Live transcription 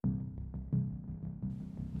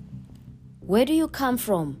Where do you come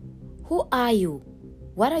from? Who are you?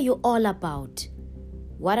 What are you all about?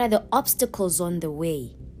 What are the obstacles on the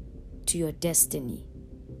way to your destiny?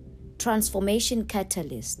 Transformation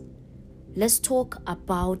Catalyst. Let's talk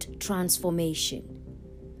about transformation.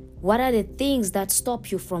 What are the things that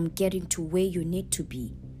stop you from getting to where you need to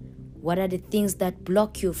be? What are the things that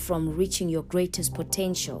block you from reaching your greatest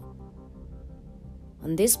potential?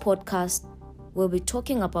 On this podcast, we'll be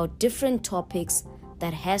talking about different topics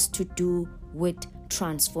that has to do with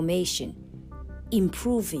transformation,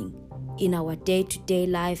 improving in our day-to-day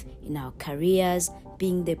life, in our careers,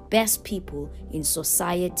 being the best people in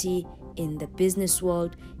society, in the business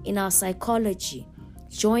world, in our psychology.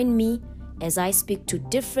 Join me as I speak to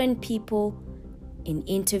different people in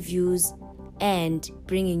interviews and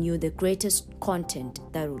bringing you the greatest content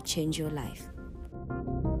that will change your life.